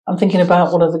I'm thinking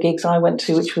about one of the gigs I went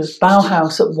to, which was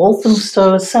Bauhaus at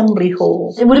Walthamstow Assembly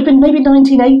Hall. It would have been maybe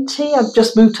 1980. I'd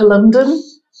just moved to London.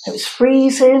 It was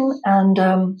freezing, and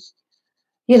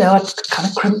I'd kind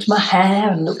of crimped my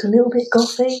hair and looked a little bit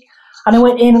gothy. And I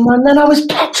went in, and then I was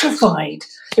petrified.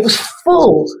 It was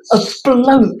full of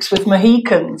blokes with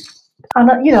Mohicans. And,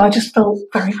 I just felt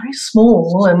very, very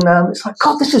small. And it's like,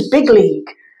 God, this is big league.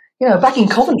 Back in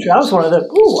Coventry, I was one of the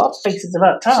up faces of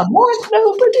that town. Why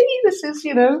nobody?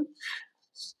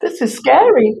 This is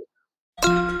scary.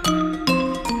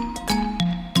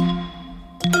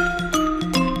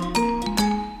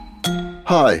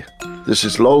 Hi, this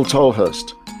is Lowell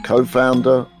Tolhurst,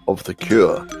 co-founder of The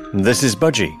Cure. This is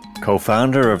Budgie,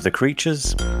 co-founder of The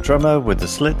Creatures, drummer with The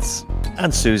Slits,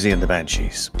 and Susie and the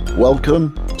Banshees.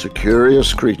 Welcome to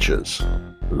Curious Creatures.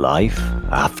 Life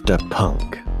after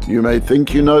punk. You may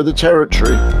think you know the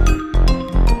territory,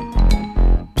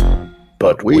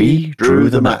 but we drew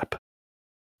the map.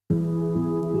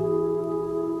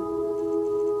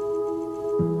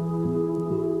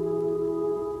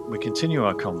 We continue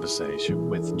our conversation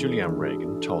with Julianne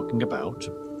Reagan talking about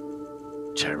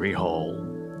Terry Hall,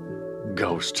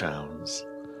 ghost towns,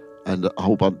 And a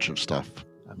whole bunch of stuff.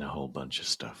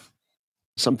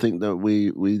 Something that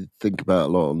we think about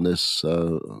a lot on this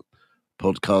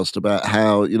podcast about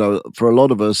how, for a lot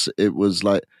of us, it was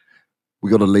like, we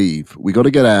got to leave. We got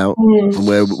to get out from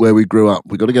where we grew up.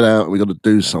 We got to get out and we got to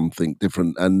do something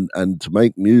different. And to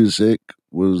make music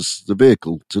was the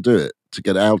vehicle to do it, to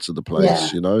get out of the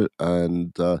place,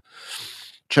 and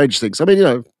change things. I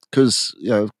mean, because,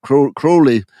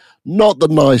 Crawley, not the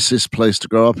nicest place to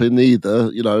grow up in either,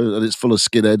 and it's full of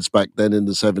skinheads back then in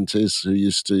the 70s who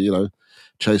used to,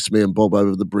 chase me and Bob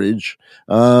over the bridge.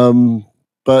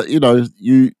 But,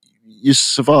 you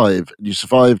survive. You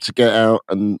survive to get out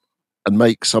and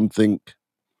make something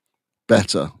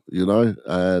better,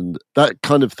 and that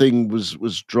kind of thing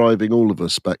was driving all of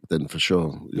us back then for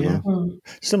sure. You know?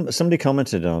 Somebody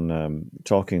commented on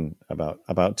talking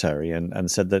about Terry and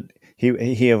said that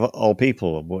he of all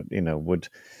people would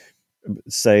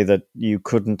say that you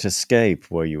couldn't escape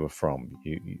where you were from.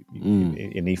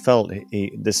 And he felt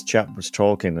this chap was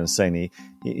talking and saying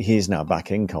he's now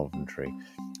back in Coventry.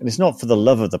 And it's not for the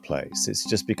love of the place. It's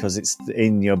just because it's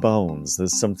in your bones.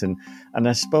 There's something, and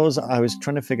I suppose I was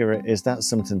trying to figure out, is that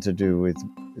something to do with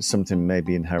something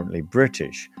maybe inherently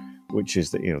British, which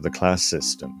is the class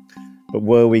system. But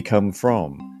where we come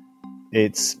from,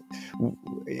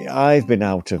 I've been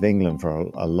out of England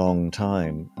for a long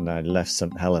time, and I left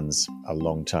St Helens a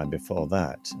long time before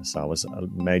that. So a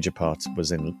major part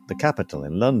was in the capital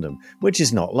in London, which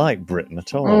is not like Britain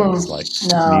at all. It's like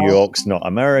New York's not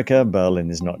America,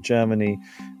 Berlin is not Germany,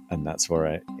 and that's where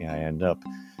I end up.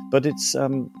 But it's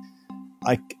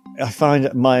I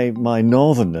find my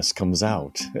northernness comes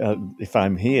out if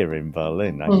I'm here in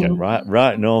Berlin. I get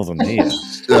right northern here.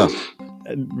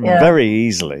 Very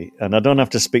easily, and I don't have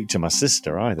to speak to my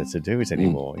sister either to do it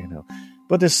anymore,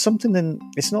 But there's something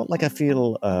it's not like I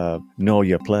feel know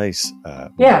your place,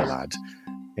 my lad,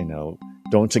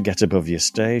 don't get above your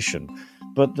station.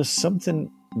 But there's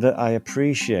something that I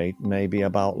appreciate maybe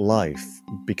about life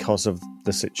because of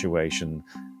the situation.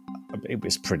 It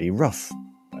was pretty rough,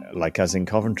 like as in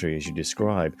Coventry, as you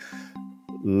describe.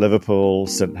 Liverpool,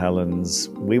 St Helens,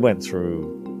 we went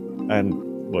through, and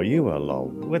well, you were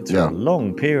long. Went through a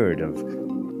long period of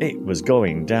it was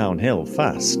going downhill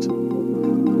fast.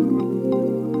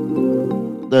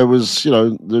 There was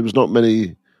not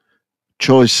many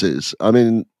choices. I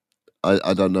mean,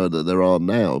 I don't know that there are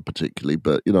now particularly,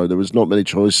 but there was not many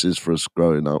choices for us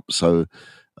growing up. So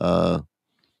the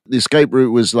escape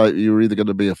route was like you were either going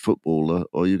to be a footballer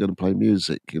or you're going to play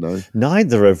music.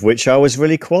 Neither of which I was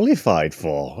really qualified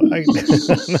for.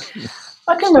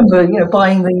 I can remember,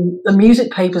 buying the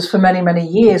music papers for many, many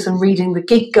years and reading the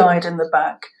gig guide in the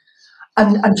back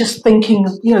and just thinking,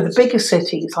 the bigger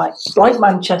cities like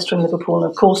Manchester and Liverpool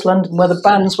and, of course, London, where the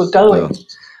bands were going. Yeah.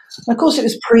 And, of course, it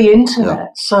was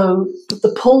pre-internet, so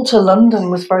the pull to London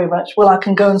was very much, I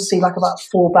can go and see about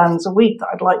 4 bands a week that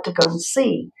I'd like to go and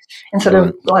see instead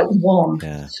of one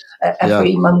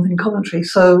every month in Coventry.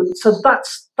 So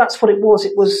that's what it was.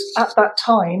 It was, at that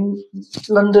time,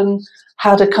 London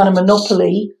had a kind of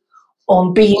monopoly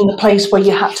on being the place where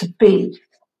you had to be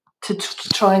to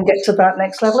try and get to that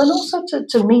next level, and also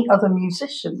to meet other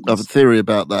musicians. I have a theory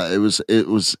about that.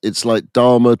 It's like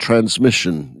Dharma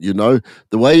transmission. The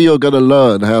way you're going to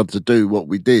learn how to do what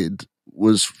we did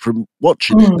was from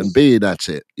watching it and being at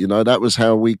it. That was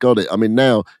how we got it. I mean,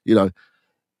 now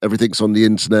everything's on the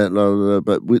internet,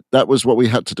 but that was what we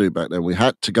had to do back then. We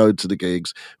had to go to the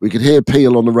gigs. We could hear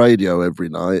Peel on the radio every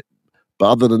night,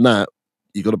 but other than that,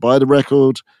 You got to buy the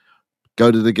record,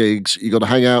 go to the gigs. You got to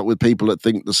hang out with people that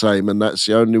think the same, and that's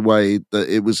the only way that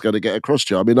it was going to get across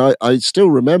to you. I mean, I still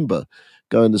remember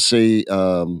going to see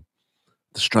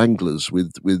the Stranglers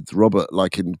with Robert,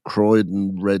 like in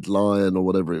Croydon Red Lion or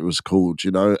whatever it was called,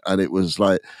 you know, and it was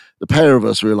like the pair of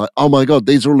us, we were like, oh my God,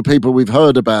 these are all the people we've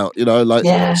heard about, you know, like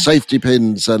Safety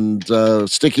Pins and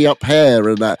Sticky Up Hair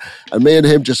and that. And me and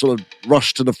him just sort of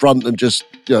rushed to the front and just,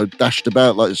 you know, dashed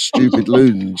about like stupid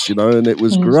loons, you know, and it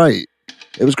was great.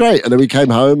 It was great. And then we came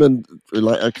home and we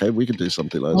were like, okay, we could do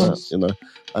something like that, you know.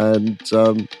 And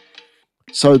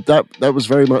so that was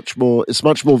very much more, it's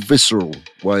much more visceral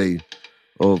way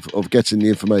of getting the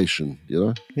information, you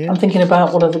know? Yeah. I'm thinking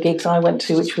about one of the gigs I went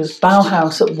to, which was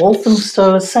Bauhaus at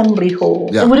Walthamstow Assembly Hall.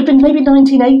 Yeah. It would have been maybe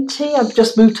 1980. I'd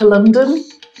just moved to London.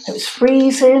 It was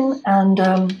freezing and,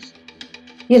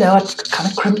 you know, I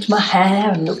kind of crimped my hair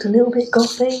and looked a little bit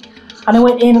gothy. And I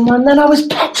went in and then I was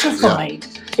petrified.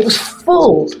 Yeah. It was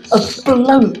full of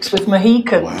blokes with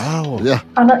Mohicans. Wow. Yeah.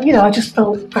 And, you know, I just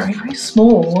felt very, very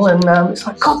small. And it's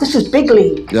like, God, this is big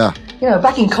league. Yeah. You know,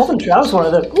 back in Coventry, I was one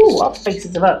of the up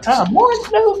faces of that town. Why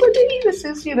nobody? This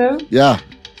is, you know. Yeah.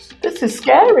 This is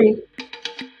scary.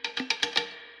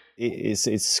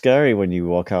 It's scary when you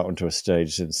walk out onto a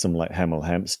stage in some like Hemel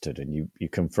Hempstead and you're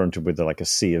confronted with like a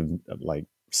sea of like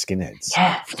skinheads.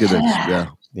 Yeah. Skinheads, yeah.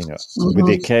 You know, with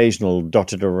the occasional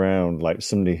dotted around, like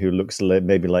somebody who looks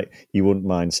maybe like you wouldn't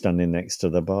mind standing next to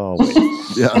the bar with.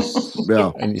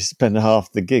 Yeah. And you spend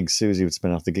half the gig, Susie would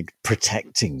spend half the gig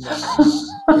protecting them.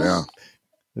 Yeah.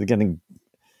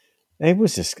 It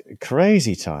was just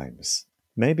crazy times.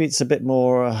 Maybe it's a bit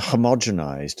more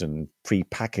homogenized and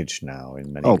pre-packaged now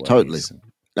in many ways. Oh, totally.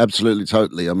 Absolutely,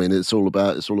 totally. I mean, it's all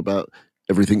about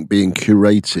everything being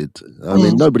curated. I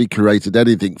mean, nobody curated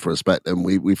anything for us back then.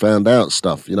 We found out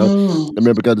stuff, you know. I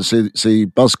remember going to see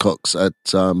Buzzcocks at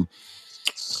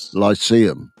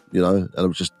Lyceum, you know, and I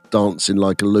was just dancing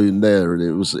like a loon there, and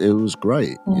it was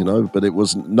great, you know. But it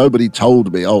wasn't. Nobody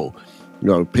told me, oh, you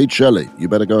know, Pete Shelley, you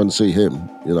better go and see him.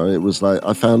 You know, it was like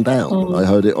I found out. I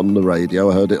heard it on the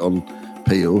radio. I heard it on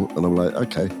Peel, and I'm like,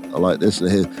 okay, I like this. And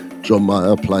here, John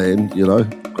Mayer playing, you know,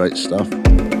 great stuff.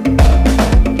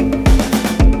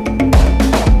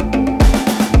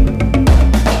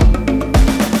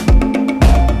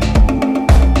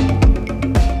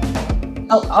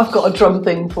 I've got a drum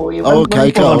thing for you.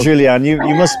 Okay, come on, Julianne.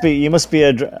 You must be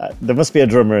there must be a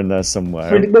drummer in there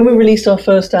somewhere. When we released our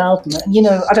first album, and you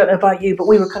know, I don't know about you, but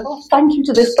we were kind of, thank you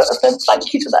to this person,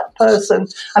 thank you to that person,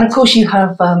 and of course you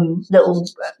have little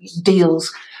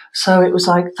deals. So it was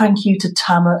like, thank you to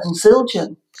Tama and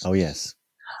Zildjian. Oh yes.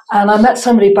 And I met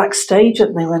somebody backstage,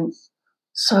 and they went,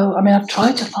 so, I mean, I've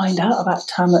tried to find out about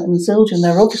Tama and Zildjian.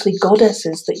 They're obviously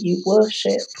goddesses that you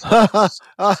worship. I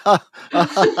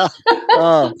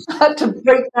had to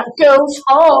break that girl's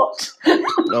heart.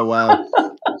 Oh, wow.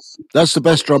 That's the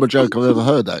best drummer joke I've ever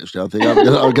heard, actually. I think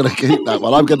I'm going to keep that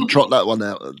one. I'm going to trot that one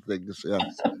out of things, yeah.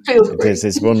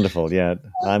 It's wonderful, yeah.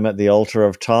 I'm at the altar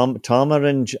of Tama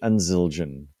and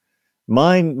Zildjian.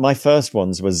 My first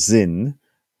ones were Zin,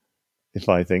 if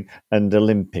I think, and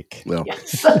Olympic. Well.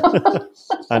 Yes.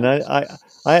 And I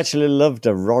actually loved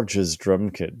a Rogers drum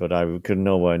kit, but I could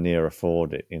nowhere near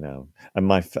afford it, you know.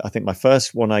 And I think my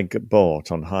first one I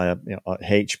bought on higher, you know,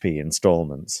 HP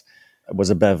installments was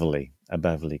a Beverly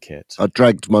kit. I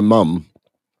dragged my mum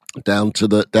down to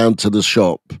the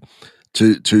shop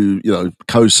to you know,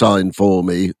 co-sign for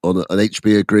me on an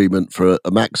HB agreement for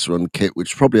a Maximum kit,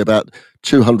 which is probably about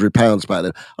 £200 back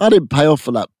then. I didn't pay off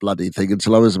for that bloody thing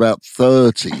until I was about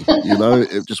 30. You know,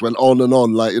 it just went on and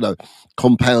on, like, you know,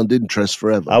 compound interest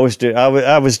forever. I was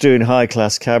doing high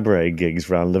class cabaret gigs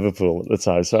around Liverpool at the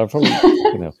time, so I probably,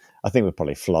 you know, I think we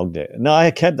probably flogged it. No,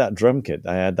 I kept that drum kit.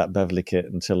 I had that Beverly kit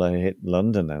until I hit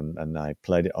London, and I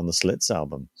played it on the Slits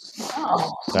album.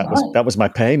 Wow. That was my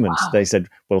payment. Wow. They said,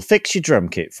 "We'll fix your drum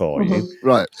kit for you."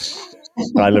 Right.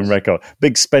 Island Record,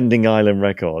 big spending Island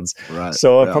Records. Right.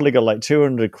 So I probably got like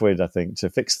 200 quid, I think,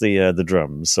 to fix the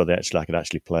drums, so I could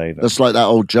actually play them. That's like that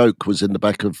old joke was in the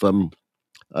back of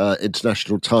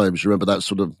International Times. You remember that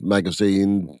sort of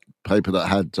magazine paper that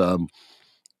had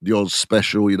the Oz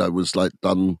special? You know, was like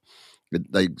done.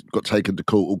 They got taken to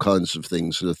court, all kinds of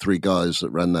things. So the three guys that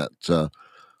ran that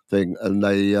thing, and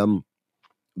they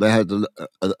had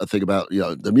a thing about, you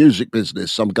know, the music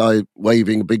business. Some guy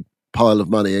waving a big pile of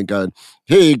money and going,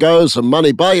 "Here you go, some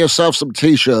money. Buy yourself some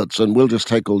T-shirts, and we'll just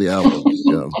take all the albums."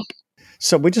 You know.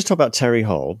 So we just talked about Terry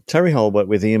Hall. Terry Hall worked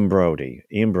with Ian Brody.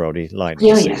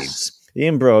 Lightning Seeds. Yes.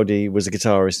 Ian Brody was a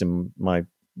guitarist in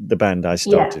the band I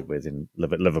started with in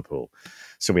Liverpool.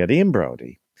 So we had Ian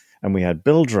Brody. and we had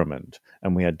Bill Drummond,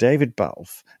 and we had David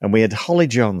Balfe, and we had Holly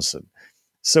Johnson.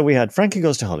 So we had Frankie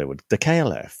Goes to Hollywood, the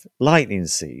KLF, Lightning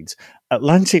Seeds,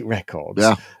 Atlantic Records,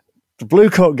 the Blue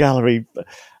Coat Gallery.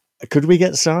 Could we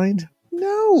get signed?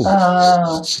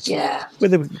 No. Yeah.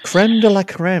 With the creme de la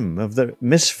creme of the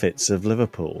misfits of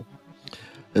Liverpool.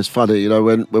 It's funny, you know,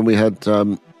 when we had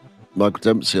Michael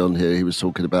Dempsey on here, he was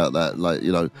talking about that. Like,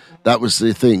 you know, that was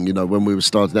the thing, you know, when we were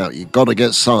starting out, you got to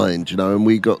get signed, you know,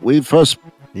 and first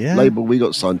label we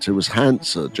got signed to was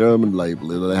Hansa, German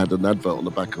label. You know, they had an advert on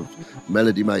the back of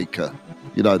Melody Maker.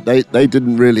 You know, they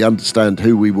didn't really understand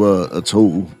who we were at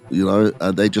all, you know,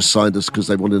 and they just signed us because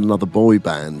they wanted another boy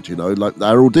band, you know. Like,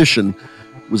 our audition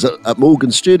was at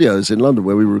Morgan Studios in London,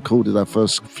 where we recorded our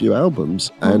first few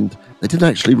albums, and they didn't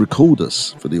actually record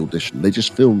us for the audition. They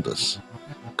just filmed us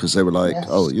because they were like,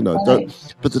 "Oh, you know,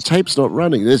 but the tape's not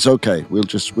running. It's okay. We'll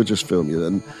just film you."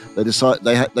 And they signed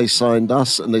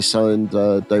us, and they signed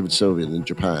David Sylvian in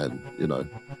Japan, you know,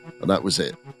 and that was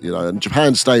it, you know. And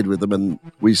Japan stayed with them, and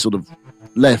we sort of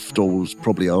left, or was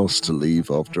probably asked to leave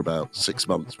after about 6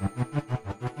 months.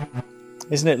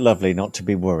 Isn't it lovely not to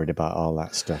be worried about all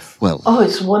that stuff? Well,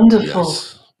 it's wonderful.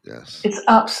 Yes. It's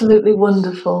absolutely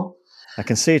wonderful. I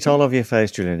can see it all over your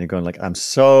face, Julian. You're going like, I'm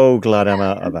so glad I'm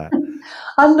out of that.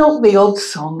 I knock the odd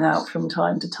song out from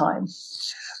time to time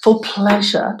for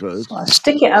pleasure. Good. I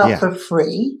stick it out for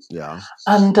free. Yeah.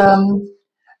 And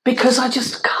because I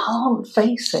just can't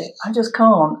face it. I just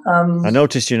can't. I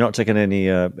noticed you're not taking any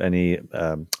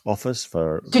offers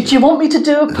for... Did you want me to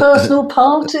do a personal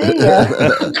party?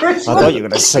 Christmas? I thought you were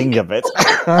going to sing a bit.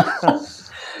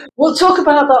 We'll talk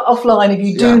about that offline if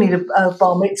you do need a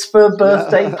bar mitzvah,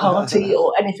 birthday party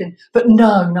or anything. But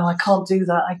no, I can't do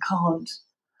that. I can't.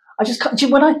 I just can't.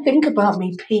 When I think about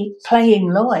me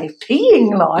peeing live,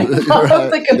 I don't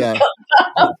think I'm that.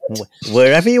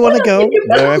 Wherever you want to go,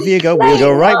 we'll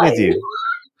go right with you.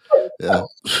 Yeah.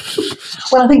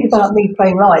 When I think about me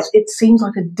playing live, it seems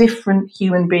like a different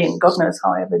human being. God knows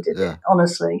how I ever did it,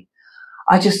 honestly.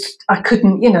 I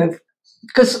couldn't, you know,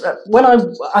 because when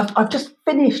I've just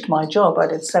finished my job, I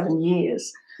did 7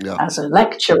 years as a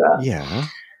lecturer. Yeah.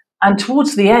 And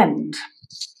towards the end,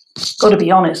 got to be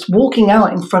honest, walking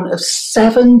out in front of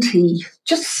 70,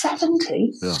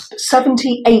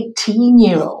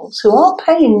 18-year-olds who are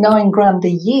paying $9,000 a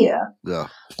year,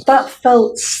 that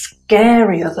felt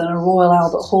scarier than a Royal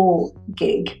Albert Hall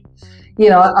gig. You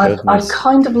know, I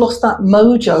kind of lost that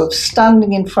mojo of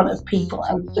standing in front of people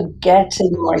and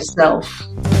forgetting myself.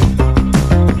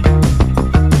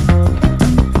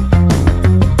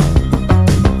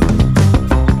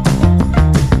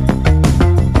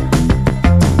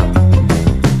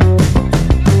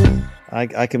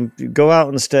 I can go out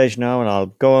on stage now, and I'll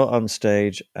go out on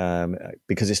stage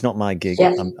because it's not my gig.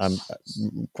 Yeah. I'm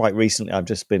quite recently, I've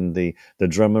just been the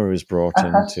drummer who's brought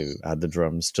in to add the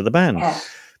drums to the band. Yeah.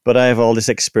 But I have all this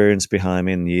experience behind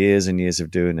me and years of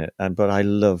doing it. But I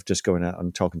love just going out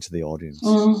and talking to the audience,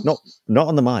 not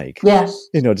on the mic. Yeah,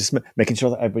 you know, just making sure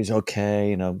that everybody's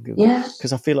okay. You know,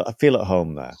 because I feel at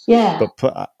home there. Yeah,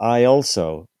 but I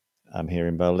also am here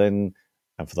in Berlin,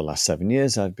 and for the last 7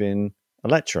 years I've been a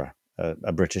lecturer.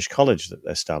 A British college that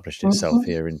established itself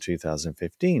here in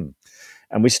 2015.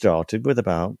 And we started with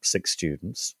about 6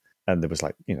 students. And there was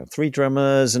 3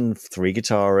 drummers and 3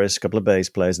 guitarists, a couple of bass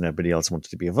players, and everybody else wanted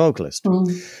to be a vocalist.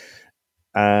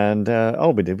 And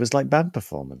all we did was band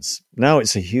performance. Now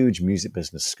it's a huge music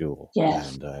business school. Yeah.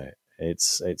 And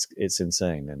it's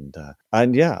insane. And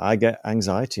I get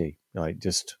anxiety,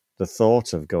 just the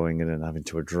thought of going in and having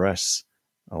to address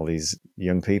all these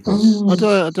young people. I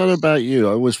don't know about you.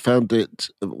 I always found it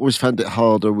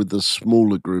harder with the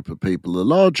smaller group of people. The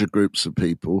larger groups of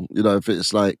people, you know, if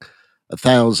it's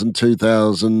 1,000,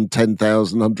 2,000,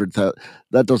 10,000, 100,000,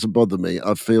 that doesn't bother me.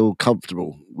 I feel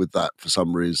comfortable with that for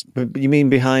some reason. But you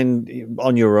mean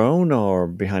on your own, or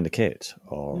behind a kit,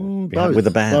 or with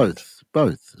a band?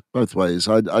 Both ways.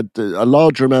 A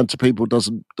larger amount of people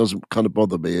doesn't kind of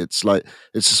bother me. It's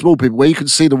it's the small people where you can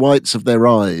see the whites of their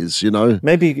eyes, you know.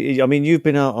 Maybe, I mean, you've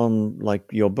been out on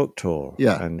your book tour,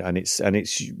 and it's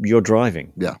you're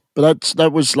driving, But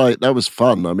that was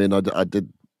fun. I mean, I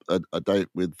did a date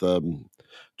with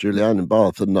Julianne in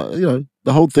Bath, and you know,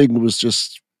 the whole thing was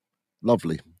just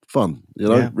lovely, fun. You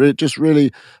know, just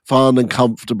really fun and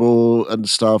comfortable and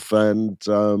stuff, and.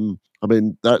 I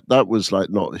mean, that was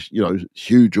not, you know,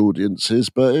 huge audiences,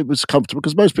 but it was comfortable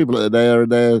because most people are there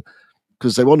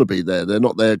because they want to be there. They're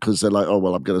not there because they're oh,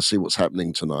 well, I'm going to see what's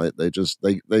happening tonight. They just,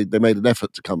 they made an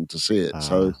effort to come to see it.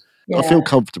 So I feel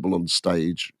comfortable on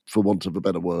stage, for want of a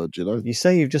better word, you know. You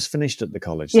say you've just finished at the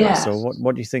college. Yeah. So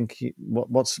what do you think,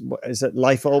 what is it,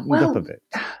 life opened up a bit?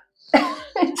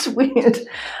 It's weird.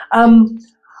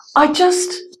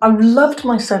 I loved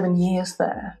my 7 years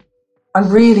there. I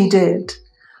really did.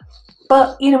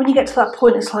 But, when you get to that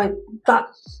point, it's like,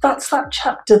 that's that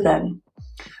chapter then.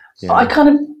 Yeah. But I kind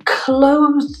of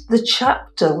closed the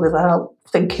chapter without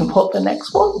thinking what the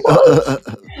next one was.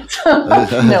 So I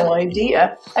have no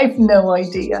idea.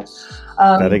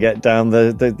 Better get down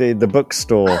the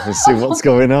bookstore and see what's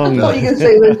going on. I thought you were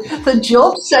going to say the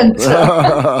job centre.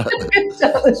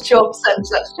 The job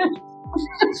centre.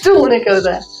 Don't want to go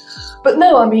there. But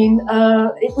no, I mean,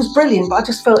 it was brilliant. But I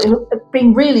just felt,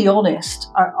 being really honest,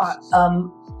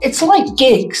 it's like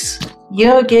gigs.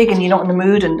 A gig and you're not in the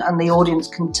mood and the audience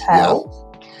can tell.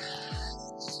 Yeah.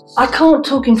 I can't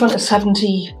talk in front of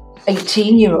 70,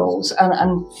 18-year-olds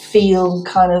and feel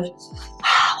kind of,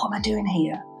 what am I doing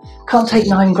here? Can't take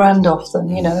 $9,000 off them,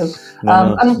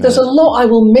 And there's a lot I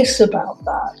will miss about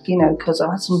that, because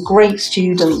I had some great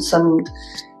students and,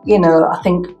 I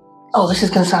think, this is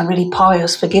going to sound really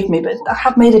pious, forgive me, but I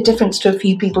have made a difference to a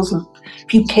few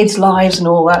kids' lives and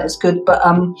all that is good. But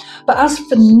as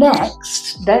for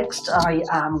next, I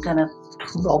am going to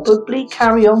probably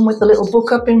carry on with the little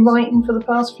book I've been writing for the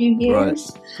past few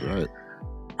years. Right.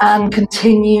 And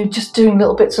continue just doing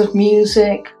little bits of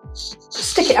music.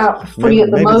 Stick it out for free at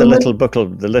the moment. Maybe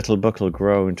the little book will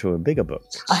grow into a bigger book.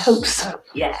 I hope so.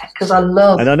 Yeah, because I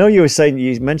love. And I know you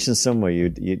mentioned somewhere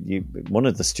you one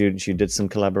of the students you did some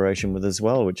collaboration with as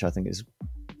well, which I think is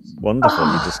wonderful.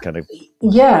 You just kind of.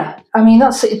 Yeah, I mean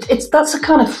that's a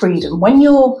kind of freedom when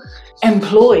you're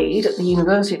employed at the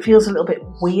university. It feels a little bit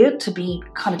weird to be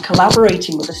kind of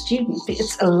collaborating with a student.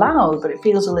 It's allowed, but it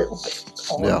feels a little bit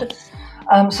odd.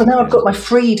 Yeah. So now I've got my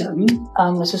freedom.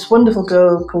 There's this wonderful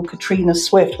girl called Katrina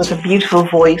Swift with a beautiful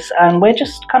voice, and we're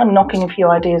just kind of knocking a few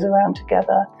ideas around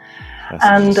together.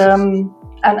 That's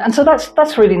and so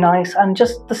that's really nice. And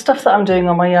just the stuff that I'm doing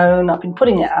on my own, I've been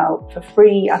putting it out for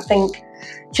free. I think,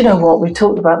 do you know what? We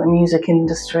talked about the music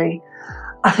industry.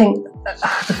 I think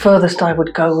the furthest I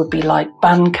would go would be like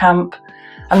Bandcamp,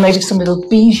 and maybe some little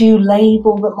bijou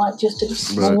label that might just do a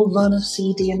small run of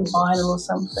CD and vinyl or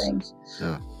something.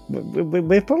 Yeah.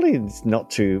 We're probably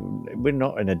we're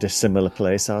not in a dissimilar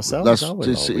place ourselves.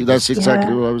 That's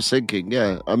exactly what I was thinking.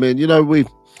 Yeah, I mean, we've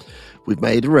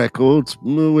made a record.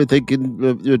 We're thinking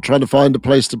we're trying to find a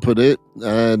place to put it,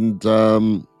 and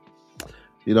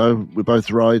we're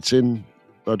both writing.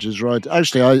 Budge's right.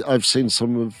 Actually, I've seen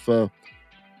some of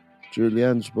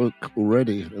Julianne's book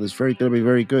already, and it's going to be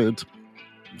very good.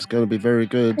 It's going to be very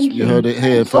good. You heard it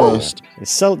here first.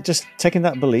 It's just taking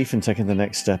that belief and taking the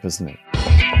next step, isn't it?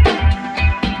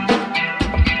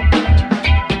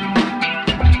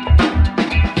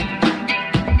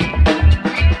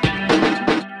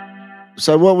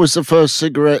 So what was the first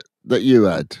cigarette that you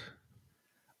had?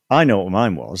 I know what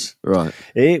mine was. Right.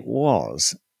 It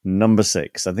was number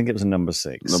 6. I think it was a number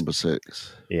 6. Number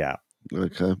 6. Yeah.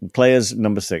 Okay. Players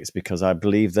number 6, because I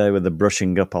believe they were the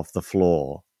brushing up off the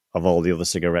floor of all the other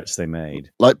cigarettes they made.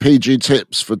 Like PG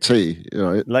Tips for tea,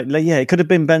 right? Like yeah, it could have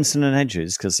been Benson and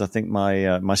Hedges, because I think my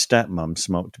stepmum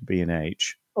smoked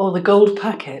B&H. Oh, the gold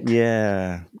packet.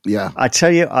 Yeah. Yeah. I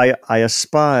tell you, I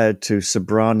aspired to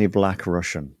Sobranie Black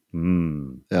Russian.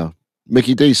 Yeah.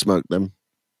 Mickey D smoked them.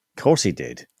 Of course he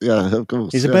did. Yeah, of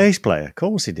course. He's a bass player. Of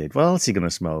course he did. What else is he going to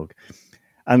smoke?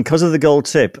 And because of the gold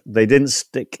tip, they didn't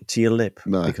stick to your lip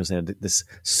because they had this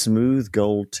smooth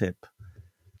gold tip,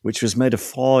 which was made of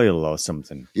foil or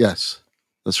something. Yes,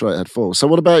 that's right. It had foil. So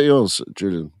what about yours,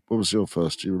 Julian? What was your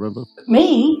first? Do you remember?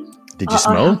 Me? Did you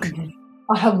smoke?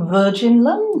 I have virgin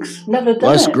lungs. Never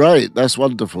done That's great. That's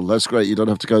wonderful. That's great. You don't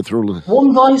have to go through all the...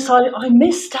 One vice I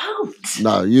missed out.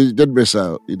 No, you didn't miss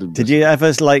out. You didn't. Did you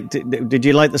ever Did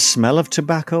you like the smell of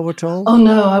tobacco at all? Oh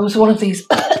no, I was one of these.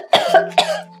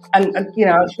 and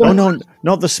no,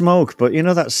 not the smoke, but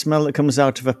that smell that comes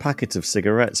out of a packet of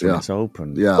cigarettes when it's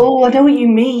open. Yeah. Oh, I know what you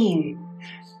mean.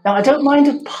 Now, I don't mind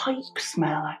a pipe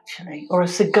smell, actually, or a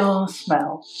cigar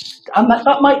smell.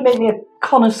 That might make me a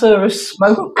connoisseur of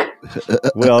smoke.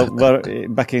 well,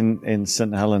 back in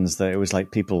St. Helens, it was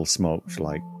like people smoked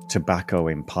like tobacco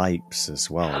in pipes as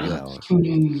well,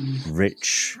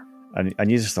 rich.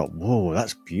 And you just thought, whoa,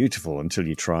 that's beautiful until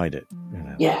you tried it.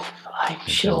 Yeah, I'm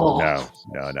sure.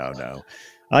 No.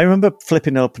 I remember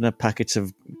flipping open a packet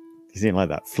of... Anything like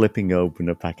that, flipping open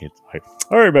a packet.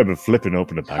 I remember flipping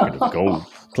open a packet of gold.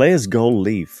 Players Gold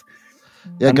Leaf.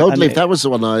 Yeah, Gold Leaf. That was the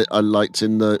one I liked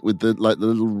with the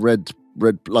little red,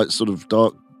 like sort of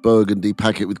dark burgundy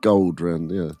packet with gold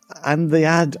around. Yeah, and the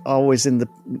ad always in the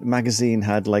magazine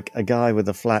had like a guy with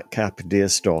a flat cap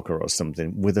deerstalker or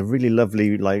something with a really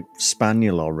lovely like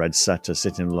spaniel or red setter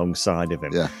sitting alongside of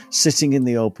him, sitting in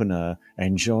the open air,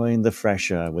 enjoying the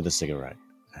fresh air with a cigarette.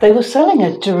 They were selling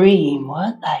a dream,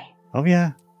 weren't they? Oh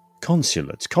yeah,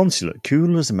 Consulate,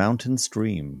 cool as a mountain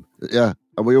stream. Yeah,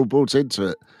 and we all bought into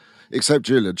it, except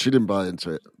Julian. She didn't buy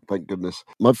into it. Thank goodness.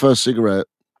 My first cigarette,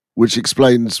 which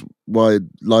explains why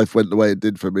life went the way it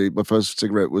did for me. My first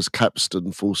cigarette was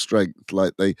Capstan full strength,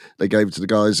 like they gave it to the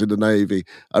guys in the Navy.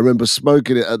 I remember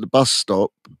smoking it at the bus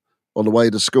stop on the way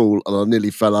to school, and I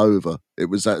nearly fell over. It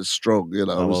was that strong, you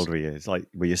know. How old were you? It's like,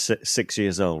 were you 6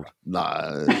 years old? No,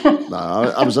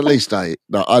 I was at least 8.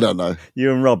 No, I don't know.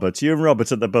 You and Robert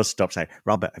at the bus stop say,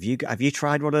 Robert, have you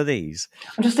tried one of these?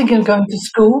 I'm just thinking of going to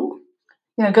school.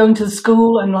 You know, going to the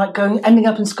school and like ending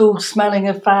up in school smelling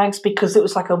of fags because it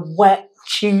was like a wet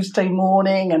Tuesday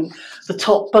morning and the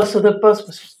top bus of the bus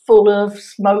was full of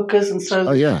smokers, and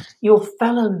so your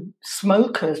fellow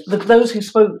smokers, those who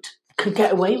smoked, could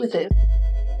get away with it.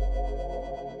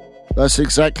 That's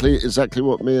exactly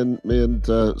what me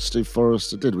and Steve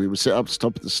Forrester did. We would sit up to the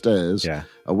top of the stairs,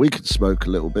 and we could smoke a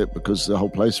little bit because the whole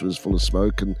place was full of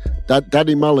smoke. And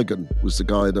Danny Mulligan was the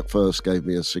guy that first gave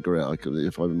me a cigarette,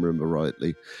 if I remember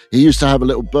rightly. He used to have a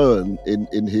little burn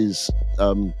in his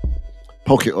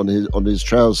pocket on his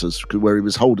trousers where he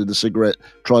was holding the cigarette,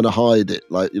 trying to hide it,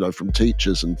 like, you know, from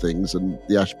teachers and things, and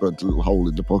the ash burnt a little hole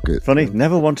in the pocket. Funny,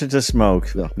 never wanted to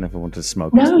smoke. Yeah. Never wanted to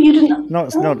smoke. No, you didn't.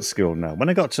 Not at school. No, when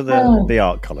I got to the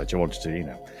art college, I wanted to, you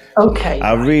know. Okay.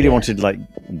 I really wanted like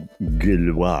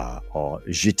Gaulois or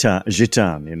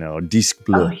Gitan, you know, or Disque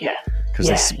Bleu. Oh yeah. Because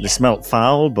they smelt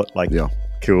foul, but like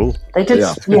cool. They did.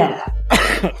 Yeah.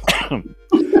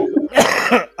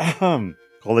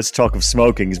 All this talk of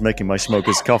smoking is making my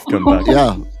smoker's cough come back.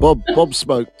 Yeah, Bob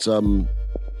smoked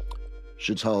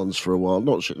Gitans for a while.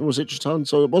 Was it Gitan?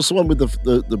 So what's the one with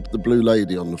the blue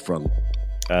lady on the front?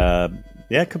 Yeah,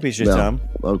 it could be Gitan.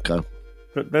 Yeah. Okay.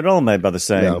 But they're all made by the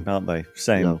same, aren't they?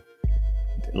 Same. Yeah.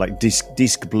 Like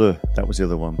Disque Bleu, that was the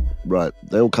other one. Right.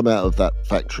 They all come out of that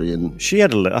factory. She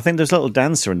had I think there's a little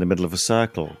dancer in the middle of a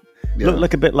circle. Yeah. Looked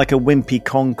like a bit like a wimpy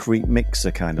concrete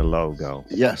mixer kind of logo.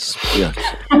 Yes,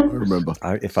 I remember.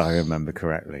 If I remember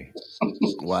correctly.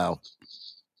 Wow.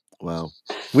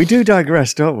 We do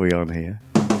digress, don't we, on here?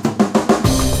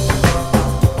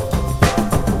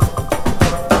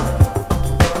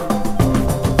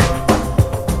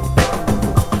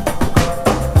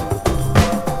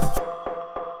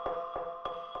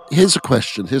 Here's a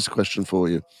question for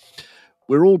you.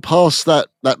 We're all past that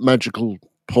magical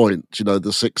point, you know, the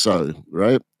 6-0,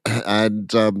 right?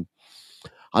 And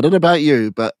I don't know about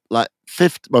you, but like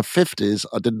my 50s,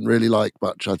 I didn't really like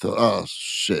much. I thought, oh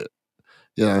shit,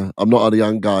 you know, I'm not a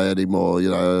young guy anymore.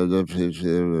 You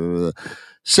know,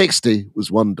 60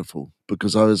 was wonderful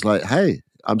because I was like, hey,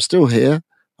 I'm still here.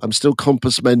 I'm still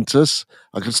compos mentis.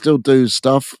 I can still do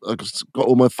stuff. I've got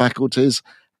all my faculties,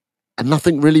 and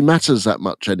nothing really matters that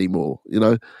much anymore. You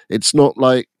know, it's not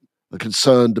like I'm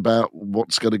concerned about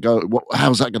what's going to go.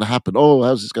 How's that going to happen? Oh,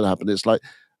 how's this going to happen? It's like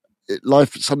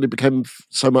life suddenly became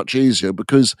so much easier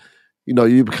because, you know,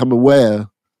 you become aware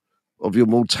of your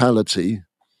mortality,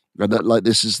 and that like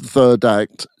this is the third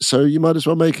act, so you might as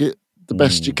well make it the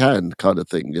best you can, kind of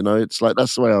thing. You know, it's like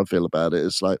that's the way I feel about it.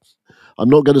 It's like I'm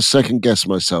not going to second guess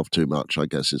myself too much, I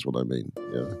guess is what I mean.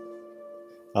 Yeah.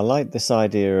 I like this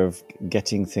idea of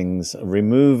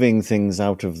removing things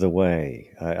out of the way.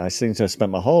 I seem to have spent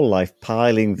my whole life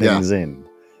piling things in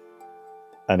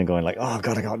and going like, oh, I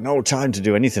got no time to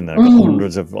do anything. I've got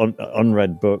hundreds of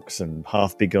unread books and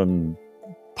half-begun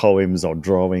poems or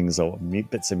drawings or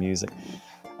bits of music.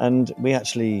 And we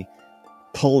actually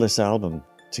pulled this album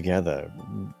together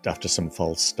after some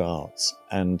false starts,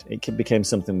 and it became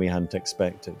something we hadn't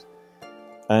expected.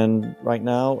 And right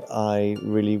now, I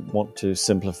really want to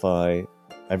simplify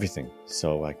everything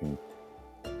so I can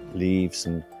leave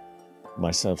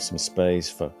myself some space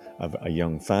for a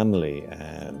young family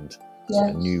and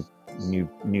a new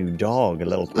dog, a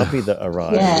little puppy that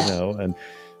arrived, you know,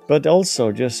 but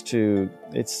also just to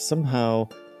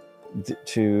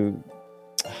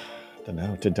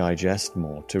digest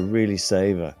more, to really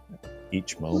savor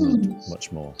each moment much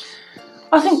more.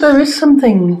 I think there is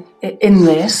something in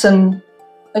this, and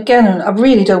again, I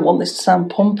really don't want this to sound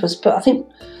pompous, but I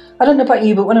don't know about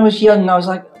you, but when I was young,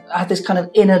 I had this kind of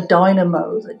inner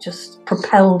dynamo that just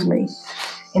propelled me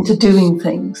into doing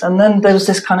things. And then there was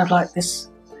this kind of like this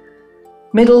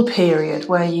middle period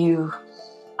where you're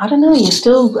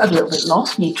still a little bit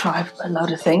lost and you try a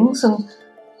load of things. And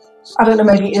I don't know,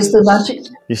 maybe it is the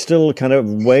magic. You're still kind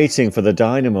of waiting for the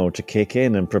dynamo to kick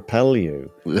in and propel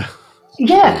you.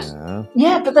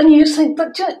 Yeah, but then you think,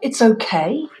 but it's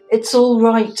okay. It's all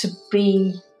right to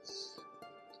be...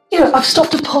 I've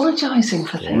stopped apologising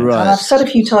for things. Right. And I've said a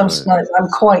few times tonight I'm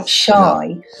quite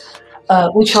shy,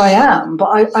 which I am, but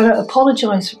I don't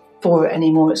apologise for it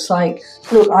anymore. It's like,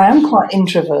 look, I am quite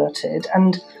introverted,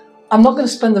 and I'm not going to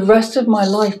spend the rest of my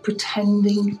life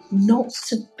pretending not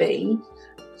to be,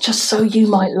 just so you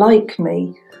might like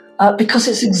me, because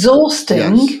it's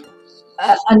exhausting. Yes.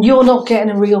 And you're not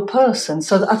getting a real person.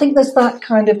 So I think there's that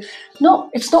kind of,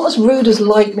 it's not as rude as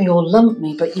like me or lump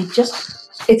me, but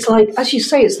it's like, as you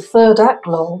say, it's the third act,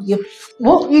 lol.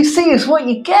 What you see is what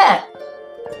you get.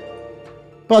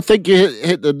 But I think you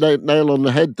hit the nail on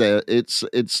the head there. It's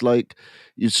like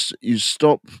you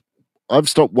stop. I've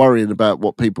stopped worrying about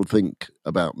what people think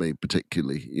about me,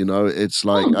 particularly. It's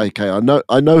like, okay, I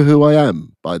know who I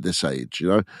am by this age.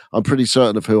 I'm pretty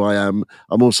certain of who I am.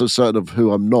 I'm also certain of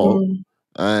who I'm not.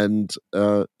 And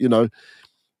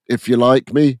if you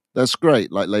like me, that's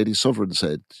great. Like Lady Sovereign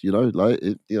said,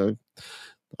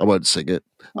 I won't sing it.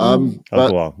 But,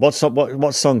 go on. What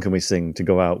song can we sing to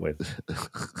go out with?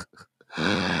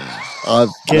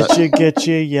 Get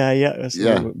you, yeah.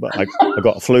 I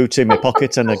got a flute in my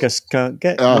pocket, and I just can't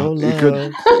get no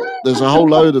love. There's a whole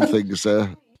load of things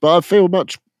there, but I feel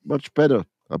much better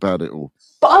about it all.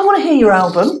 But I want to hear your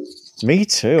album. Me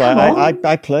too.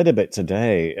 I played a bit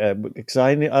today because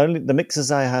only the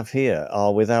mixes I have here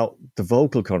are without the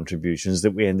vocal contributions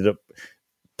that we ended up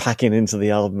packing into the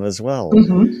album as well.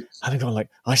 Mm-hmm. And I'm going like,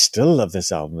 I still love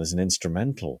this album as an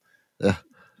instrumental. Yeah.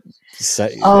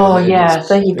 There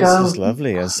you go. It's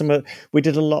lovely. And we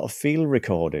did a lot of field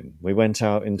recording. We went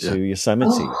out into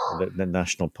Yosemite, the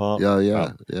national park.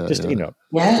 In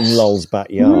Lowell's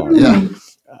backyard.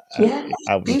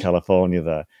 Out in California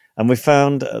there. And we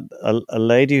found a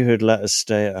lady who had let us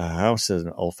stay at her house as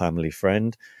an old family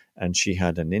friend, and she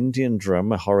had an Indian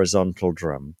drum, a horizontal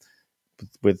drum,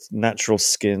 with natural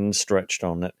skin stretched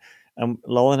on it. And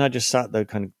Lowell and I just sat there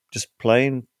kind of just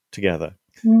playing together.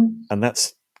 And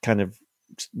that's kind of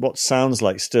what sounds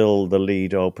like still the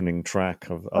lead opening track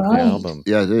of the album.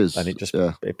 Yeah, it is. And it just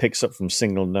it picks up from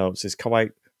single notes. It's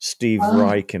quite Steve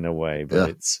Reich in a way, but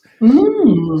it's...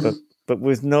 But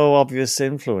with no obvious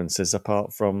influences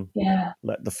apart from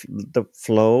let the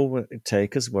flow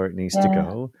take us where it needs to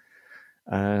go.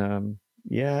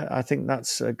 I think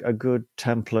that's a good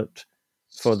template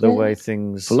for the way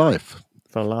things... For life.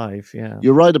 For life, yeah.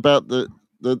 You're right about the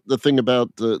thing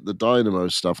about the dynamo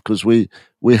stuff, because we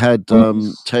had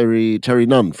Terry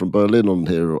Nunn from Berlin on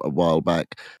here a while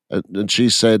back, and she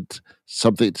said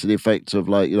something to the effect of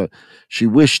like, she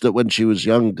wished that when she was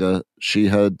younger she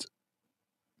had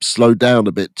slowed down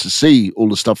a bit to see all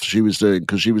the stuff she was doing,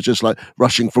 because she was just like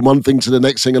rushing from one thing to the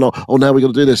next thing, and now we got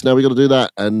to do this, now we got to do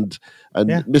that, and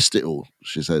missed it all,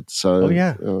 she said. So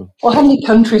well, how many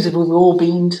countries have we all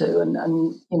been to? And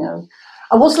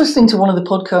I was listening to one of the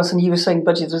podcasts, and you were saying,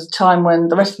 Budgie, there was a time when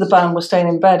the rest of the band were staying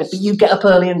in bed, but you get up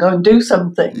early and go and do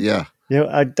something. Yeah.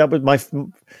 That was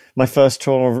my first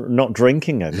tour of not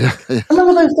drinking, I think. I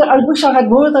remember those days. I wish I had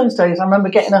more of those days. I remember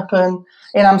getting up in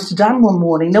Amsterdam one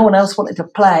morning. No one else wanted to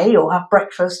play or have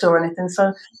breakfast or anything,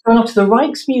 so going off to the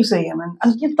Rijksmuseum, and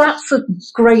that's a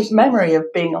great memory of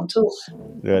being on tour.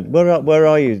 Good. Where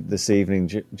are you this evening,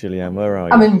 Gillian? Where are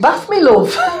you? I'm in Bath, my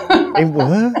love. In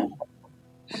where?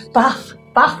 Bath.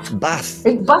 Bath. Bath.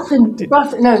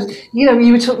 No,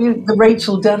 you were talking the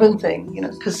Rachel Devon thing,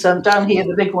 because down here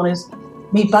the big one is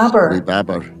Me Babber.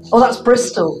 Oh, that's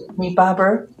Bristol. Me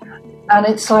Babber. And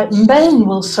it's like men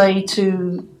will say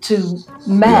to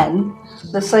men,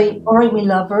 they'll say, all right, me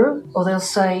lover, or they'll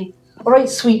say, all right,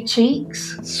 sweet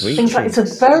cheeks. Things like, it's a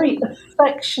very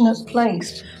affectionate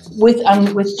place with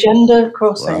gender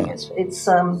crossing. Wow. It's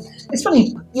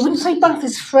funny. You wouldn't say Bath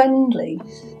is friendly.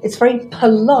 It's very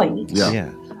polite.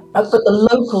 Yeah. But the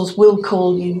locals will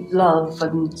call you love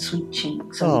and sweet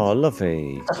cheeks. And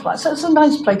lovely. Stuff like that. So it's a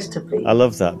nice place to be. I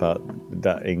love that about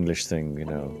that English thing,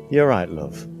 You're right,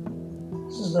 love.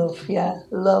 Love, yeah,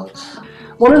 love.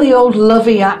 One of the old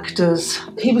lovey actors,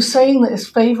 he was saying that his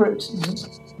favourite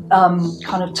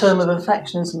kind of term of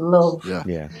affection is love.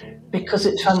 Yeah. Because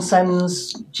it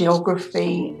transcends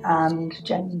geography and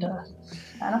gender.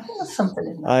 And I think there's something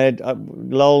in that.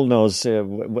 Lowell knows,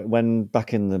 when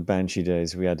back in the Banshee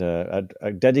days, we had a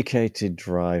dedicated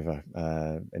driver,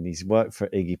 and he's worked for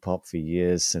Iggy Pop for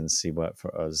years since he worked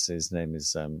for us. His name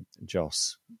is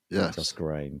Joss. Yes. Joss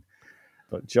Grain.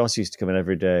 But Joss used to come in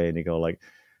every day and he'd go like,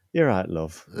 you're right,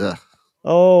 love. Yeah.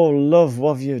 oh, love,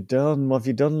 what have you done? What have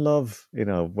you done, love? You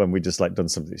know, when we just like done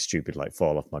something stupid, like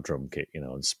fall off my drum kit, you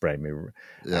know, and spray my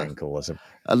ankle or something.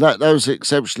 And that was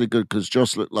exceptionally good because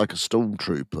Joss looked like a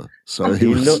stormtrooper. So he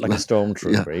looked like a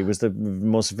stormtrooper. Yeah. He was the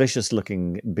most vicious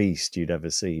looking beast you'd ever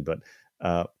see. But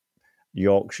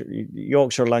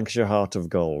Yorkshire, Lancashire Heart of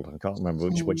Gold. I can't remember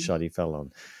which side he fell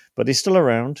on. But he's still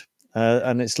around.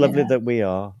 And it's lovely that we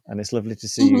are. And it's lovely to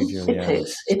see you, Julianne.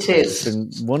 It is. It's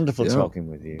been wonderful talking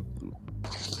with you.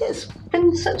 It's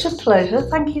been such a pleasure.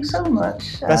 Thank you so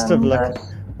much. Best of luck.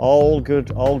 All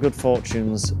good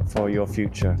fortunes for your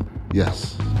future.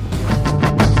 Yes.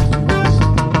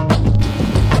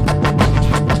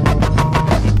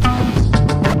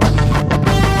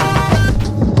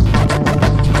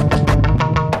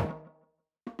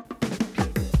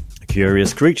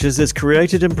 Curious Creatures is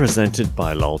created and presented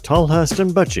by Lol Tolhurst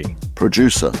and Budgie.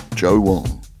 Producer, Joe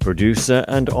Wong. Producer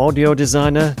and audio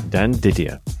designer, Dan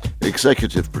Didier.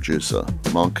 Executive producer,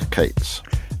 Mark Cates.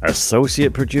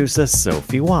 Associate producer,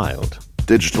 Sophie Wild.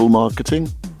 Digital marketing,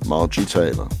 Margie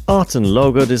Taylor. Art and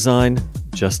logo design,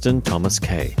 Justin Thomas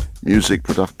Kay. Music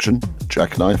production,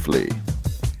 Jackknife Lee.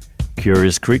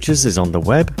 Curious Creatures is on the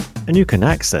web, and you can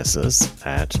access us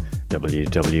at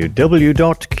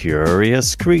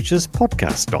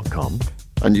www.curiouscreaturespodcast.com.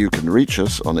 And you can reach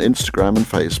us on Instagram and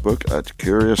Facebook at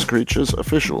Curious Creatures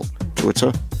Official,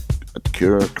 Twitter at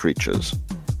Cura Creatures.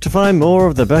 To find more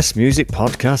of the best music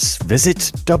podcasts, visit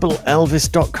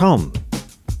doubleelvis.com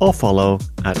or follow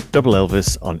at Double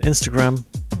Elvis on Instagram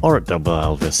or at Double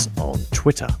Elvis on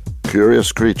Twitter.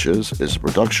 Curious Creatures is a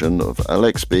production of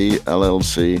LXB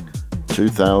LLC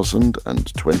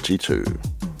 2022.